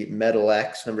Odyssey Metal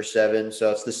X number 7,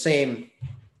 so it's the same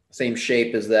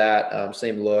shape as that,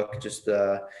 same look, just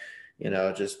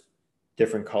just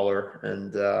different color,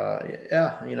 and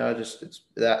yeah, just it's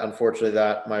that. Unfortunately,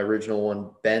 that my original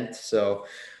one bent, so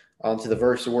onto the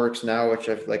VersaWorks now, which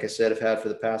like I said, I've had for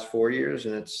the past 4 years,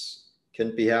 and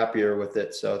couldn't be happier with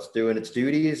it. So it's doing its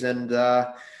duties, and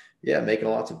yeah, making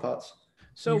lots of putts.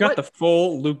 So You got the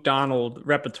full Luke Donald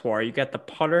repertoire. You got the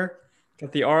putter,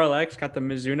 got the RLX, got the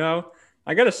Mizuno.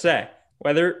 I gotta say,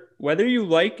 whether you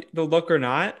like the look or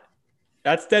not,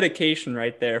 that's dedication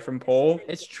right there from Pole.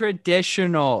 It's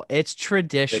traditional. It's It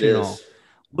traditional. is.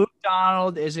 Luke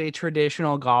Donald is a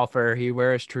traditional golfer. He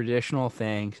wears traditional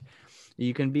things.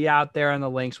 You can be out there on the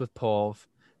links with Polv,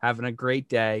 having a great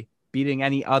day, beating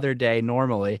any other day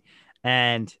normally,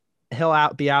 and he'll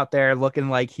be out there looking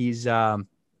like he's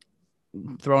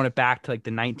throwing it back to like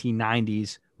the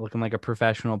 1990s, looking like a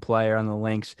professional player on the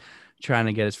links, trying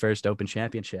to get his first Open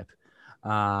Championship.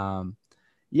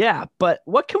 Yeah, but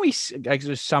what can we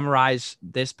just summarize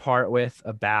this part with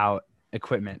about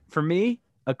equipment? For me,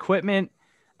 equipment,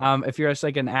 if you're just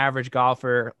like an average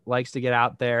golfer, likes to get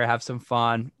out there, have some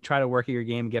fun, try to work at your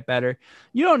game, get better.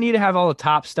 You don't need to have all the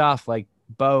top stuff like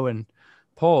Bo and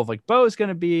Polv. Like Bo is going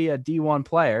to be a D1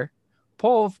 player.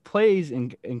 Polv plays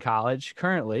in college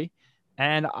currently,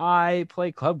 and I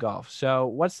play club golf. So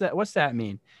what's that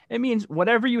mean? It means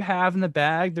whatever you have in the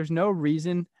bag, there's no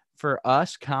reason for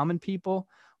us common people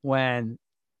when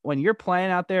you're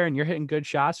playing out there and you're hitting good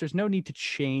shots, there's no need to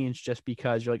change just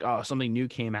because you're like, oh, something new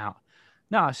came out.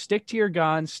 No, stick to your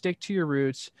guns, stick to your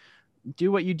roots,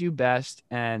 do what you do best,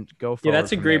 and go forward. Yeah,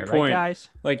 that's a great there, point, right, guys.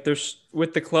 Like there's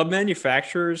with the club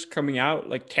manufacturers coming out,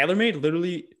 like TaylorMade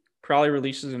literally probably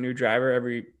releases a new driver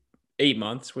every 8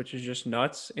 months, which is just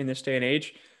nuts in this day and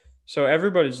age. So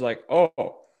everybody's like,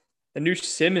 oh, the new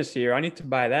Sim is here. I need to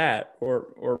buy that,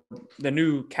 or the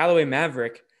new Callaway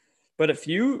Maverick. But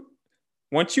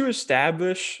once you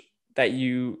establish that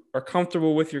you are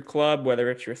comfortable with your club, whether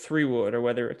it's your 3-wood or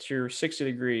whether it's your 60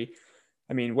 degree,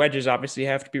 I mean, wedges obviously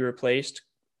have to be replaced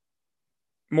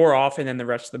more often than the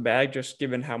rest of the bag, just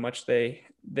given how much they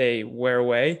wear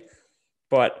away.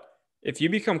 But if you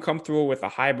become comfortable with a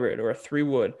hybrid or a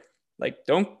 3-wood, like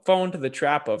don't fall into the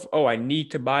trap of, oh, I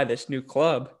need to buy this new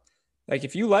club. Like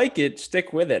if you like it,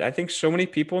 stick with it. I think so many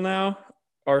people now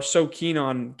are so keen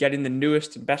on getting the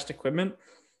newest and best equipment,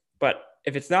 but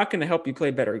if it's not going to help you play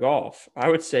better golf, I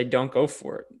would say don't go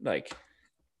for it. Like,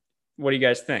 what do you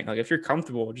guys think? Like, if you're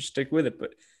comfortable, just stick with it.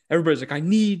 But everybody's like, I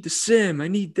need the Sim, I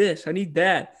need this, I need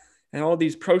that, and all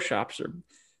these pro shops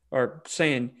are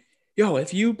saying, yo,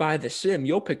 if you buy the Sim,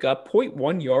 you'll pick up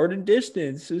 0.1 yard in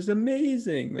distance. It's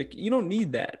amazing. Like, you don't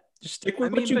need that. Just stick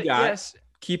with what you got. Yes.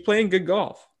 Keep playing good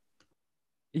golf.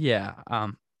 Yeah.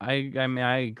 I mean,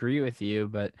 I agree with you,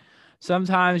 but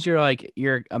sometimes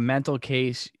you're a mental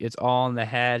case. It's all in the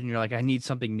head, and you're like, I need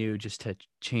something new just to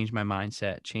change my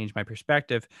mindset, change my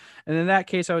perspective. And in that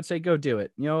case, I would say go do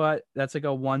it. You know what? That's like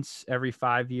a once every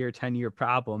 5-year, 10-year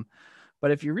problem. But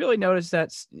if you really notice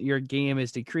that your game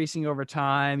is decreasing over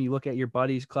time, you look at your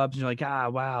buddies' clubs and you're like,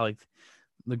 wow, like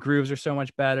the grooves are so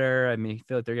much better. I mean, I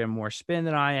feel like they're getting more spin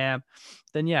than I am.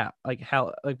 Then yeah, like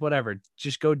hell, like whatever,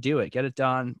 just go do it, get it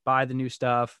done, buy the new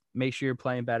stuff, make sure you're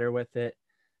playing better with it.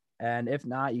 And if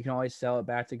not, you can always sell it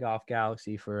back to Golf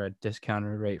Galaxy for a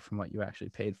discounted rate from what you actually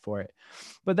paid for it.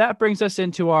 But that brings us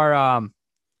into our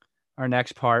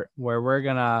next part where we're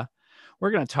gonna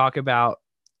talk about.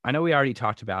 I know we already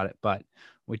talked about it, but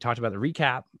we talked about the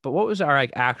recap. But what was our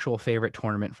actual favorite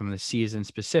tournament from the season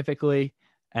specifically,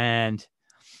 and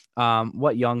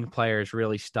what young players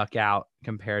really stuck out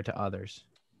compared to others?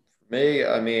 Me,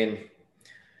 I mean,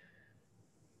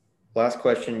 last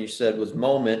question you said was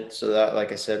moment. So that,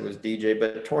 like I said, was DJ,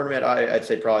 but tournament, I'd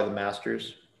say probably the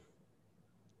Masters.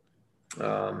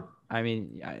 I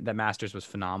mean, the Masters was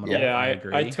phenomenal. Yeah, I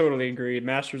agree. I totally agree.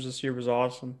 Masters this year was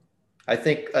awesome. I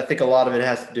think a lot of it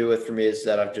has to do with, for me, is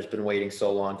that I've just been waiting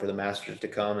so long for the Masters to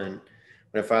come. And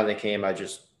when it finally came, I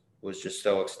was just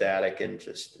so ecstatic and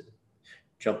just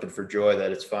jumping for joy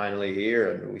that it's finally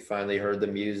here. And we finally heard the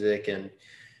music, and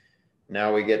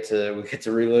now we get to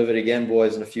relive it again,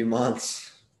 boys, in a few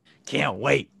months. Can't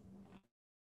wait.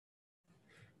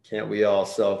 Can't we all?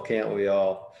 Can't we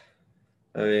all?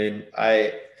 I mean,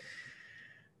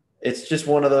 it's just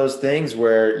one of those things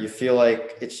where you feel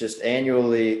like it's just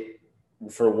annually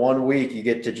for 1 week, you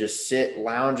get to just sit,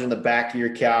 lounge in the back of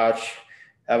your couch,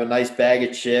 have a nice bag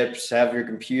of chips, have your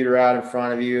computer out in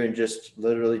front of you, and just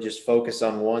literally just focus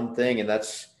on one thing. And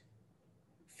that's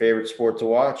favorite sport to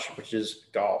watch, which is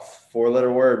golf.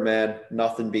 4-letter word, man.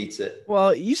 Nothing beats it.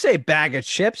 Well, you say bag of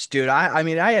chips, dude. I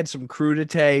mean, I had some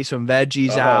crudité, some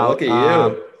veggies Oh, out. look at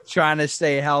you. Trying to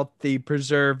stay healthy,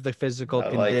 preserve the physical I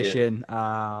like it. condition.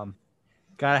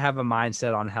 Gotta have a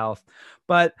mindset on health.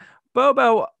 But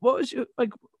Bobo, what was you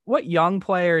like? What young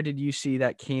player did you see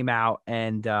that came out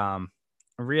and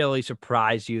really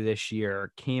surprised you this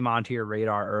year? Came onto your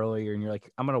radar earlier, and you're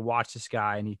like, I'm gonna watch this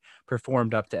guy, and he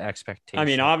performed up to expectation. I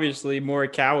mean, obviously,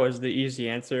 Morikawa is the easy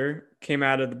answer. Came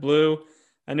out of the blue.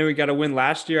 I knew he got a win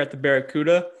last year at the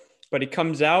Barracuda, but he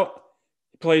comes out,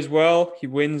 he plays well. He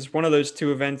wins one of those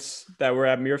 2 events that were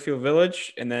at Muirfield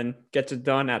Village and then gets it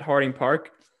done at Harding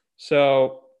Park.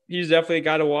 So he's definitely a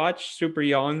guy to watch, super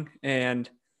young, and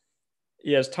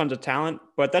he has tons of talent.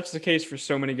 But that's the case for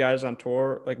so many guys on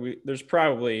tour. Like you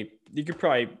could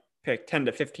probably pick 10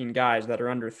 to 15 guys that are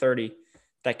under 30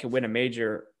 that could win a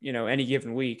major, any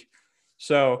given week.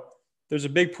 So there's a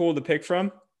big pool to pick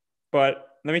from. But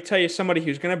let me tell you somebody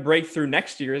who's going to break through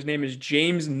next year. His name is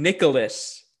James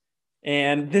Nicholas.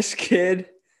 And this kid,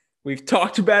 we've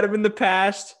talked about him in the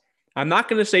past. I'm not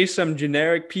going to say some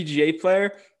generic PGA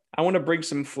player. I want to bring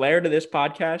some flair to this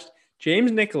podcast. James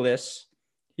Nicholas,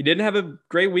 he didn't have a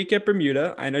great week at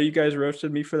Bermuda. I know you guys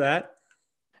roasted me for that.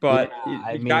 But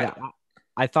yeah,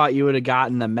 I thought you would have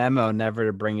gotten the memo never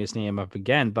to bring his name up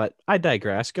again, but I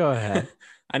digress. Go ahead.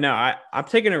 I know. I'm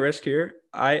taking a risk here.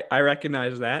 I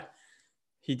recognize that.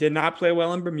 He did not play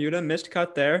well in Bermuda, missed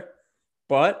cut there,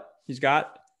 but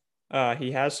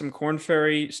he has some Korn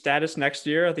Ferry status next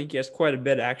year. I think he has quite a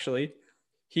bit, actually.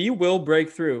 He will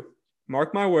break through.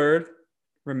 Mark my word.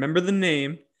 Remember the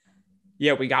name.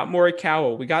 Yeah, we got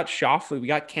Morikawa. We got Schauffele. We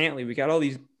got Cantley. We got all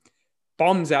these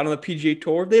bums out on the PGA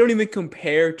Tour. They don't even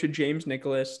compare to James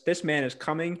Nicholas. This man is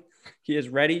coming. He is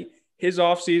ready. His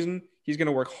offseason, he's going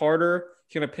to work harder.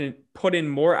 He's going to put in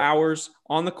more hours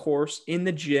on the course, in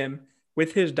the gym,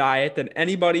 with his diet than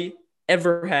anybody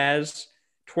ever has.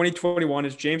 2021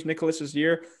 is James Nicholas's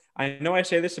year. I know I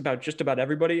say this about just about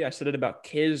everybody. I said it about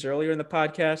Kiz earlier in the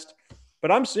podcast,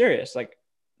 but I'm serious. Like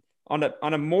on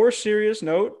a more serious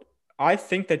note, I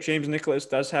think that James Nicholas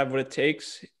does have what it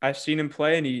takes. I've seen him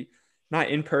play, and not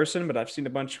in person, but I've seen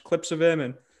a bunch of clips of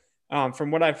him. And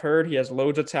from what I've heard, he has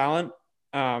loads of talent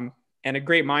and a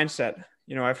great mindset.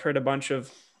 I've heard a bunch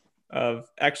of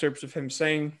excerpts of him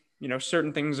saying,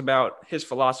 certain things about his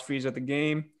philosophies of the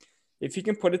game. If he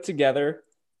can put it together,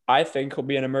 I think he'll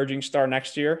be an emerging star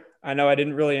next year. I know I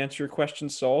didn't really answer your question,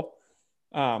 Sol,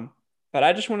 but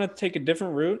I just want to take a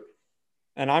different route,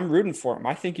 and I'm rooting for him.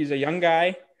 I think he's a young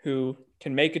guy who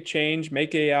can make a change,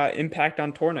 make a impact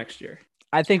on tour next year.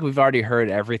 I think we've already heard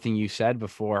everything you said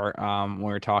before when we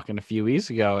were talking a few weeks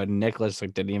ago, and Nicholas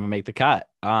didn't even make the cut.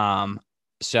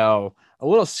 So a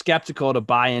little skeptical to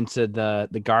buy into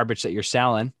the garbage that you're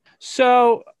selling.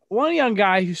 So one young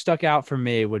guy who stuck out for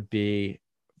me would be,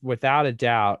 without a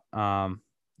doubt,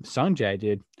 Sungjae,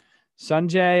 dude.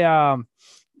 Sungjae,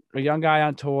 a young guy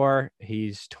on tour.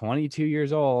 He's 22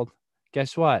 years old.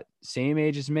 Guess what? Same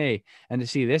age as me. And to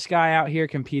see this guy out here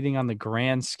competing on the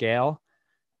grand scale,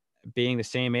 being the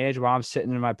same age while I'm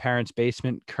sitting in my parents'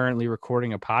 basement currently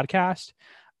recording a podcast,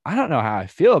 I don't know how I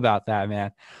feel about that,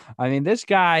 man. I mean, this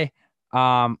guy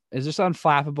is just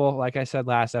unflappable. Like I said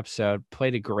last episode,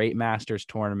 played a great Masters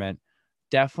tournament.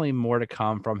 Definitely more to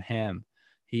come from him.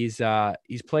 He's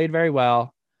played very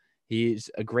well. He's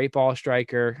a great ball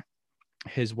striker.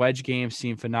 His wedge game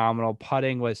seemed phenomenal.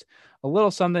 Putting was a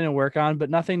little something to work on, but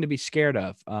nothing to be scared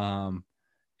of.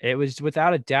 It was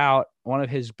without a doubt one of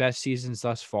his best seasons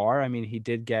thus far. I mean, he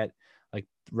did get like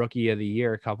rookie of the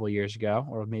year a couple of years ago,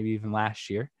 or maybe even last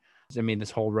year. I mean,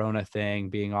 this whole Rona thing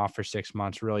being off for 6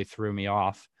 months really threw me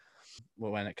off.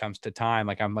 When it comes to time,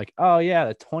 like I'm like, oh yeah,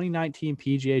 the 2019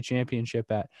 PGA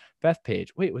Championship at Bethpage.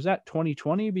 Wait, was that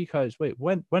 2020? Because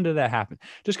when did that happen?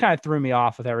 Just kind of threw me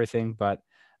off with everything. But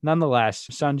nonetheless,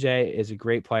 Sungjae is a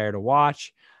great player to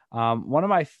watch. One of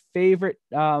my favorite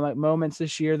moments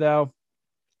this year, though,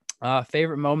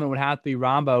 favorite moment would have to be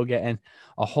Rombo getting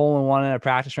a hole-in-one in a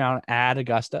practice round at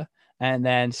Augusta, and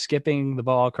then skipping the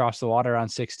ball across the water on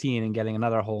 16 and getting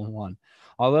another hole-in-one.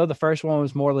 Although the first one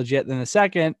was more legit than the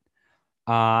second,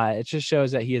 it just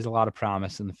shows that he has a lot of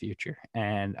promise in the future,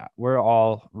 and we're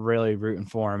all really rooting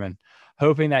for him and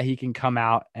hoping that he can come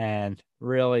out and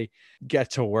really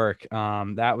get to work.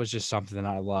 That was just something that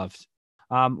I loved.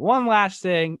 One last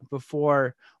thing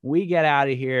before we get out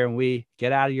of here and we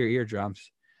get out of your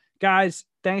eardrums. Guys,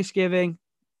 Thanksgiving,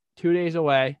 2 days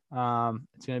away.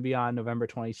 It's going to be on November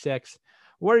 26th.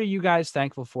 What are you guys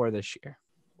thankful for this year?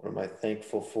 What am I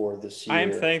thankful for this year? I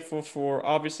am thankful for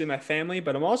obviously my family,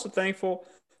 but I'm also thankful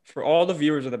for all the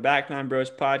viewers of the Back Nine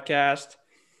Bros podcast.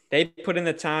 They put in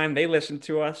the time. They listen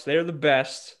to us. They're the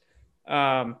best.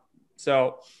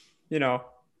 So, you know,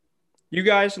 you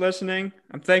guys listening,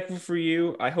 I'm thankful for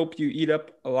you. I hope you eat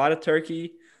up a lot of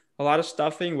turkey, a lot of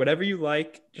stuffing, whatever you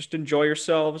like. Just enjoy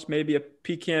yourselves. Maybe a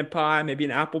pecan pie, maybe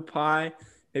an apple pie,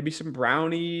 maybe some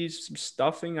brownies, some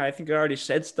stuffing. I think I already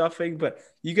said stuffing, but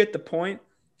you get the point.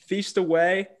 Feast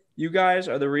away. You guys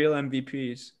are the real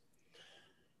MVPs.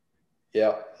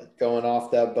 Yeah, going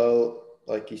off that boat,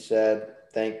 like you said,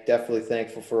 definitely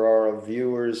thankful for our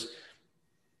viewers,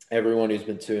 everyone who's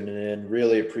been tuning in.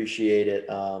 Really appreciate it.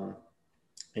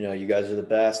 You guys are the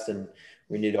best, and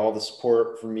we need all the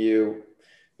support from you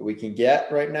that we can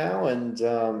get right now and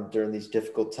during these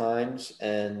difficult times.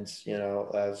 And,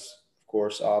 as of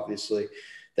course, obviously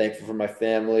thankful for my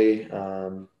family,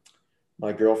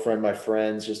 my girlfriend, my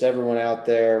friends, just everyone out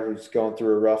there who's going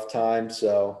through a rough time.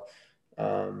 So,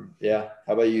 yeah.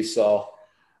 How about you, Saul?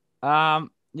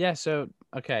 Yeah. So,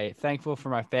 okay. Thankful for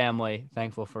my family,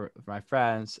 thankful for my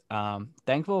friends,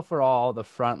 thankful for all the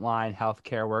frontline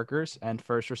healthcare workers and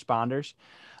first responders.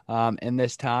 In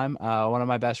this time, one of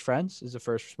my best friends is a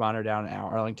first responder down in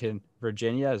Arlington,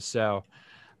 Virginia. So,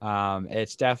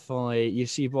 it's definitely, you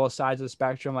see both sides of the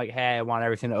spectrum. Like, hey, I want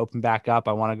everything to open back up.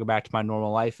 I want to go back to my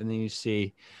normal life. And then you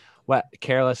see what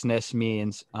carelessness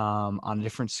means on a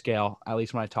different scale, at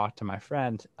least when I talk to my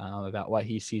friend about what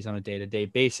he sees on a day-to-day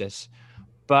basis.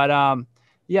 But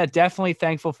yeah, definitely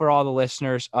thankful for all the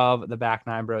listeners of the Back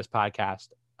Nine Bros podcast.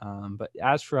 But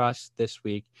as for us this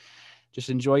week, just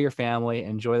enjoy your family,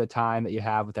 enjoy the time that you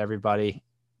have with everybody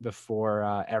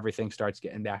before everything starts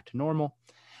getting back to normal.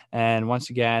 And once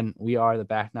again, we are the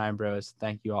Back Nine Bros.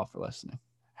 Thank you all for listening.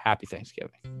 Happy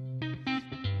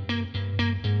Thanksgiving.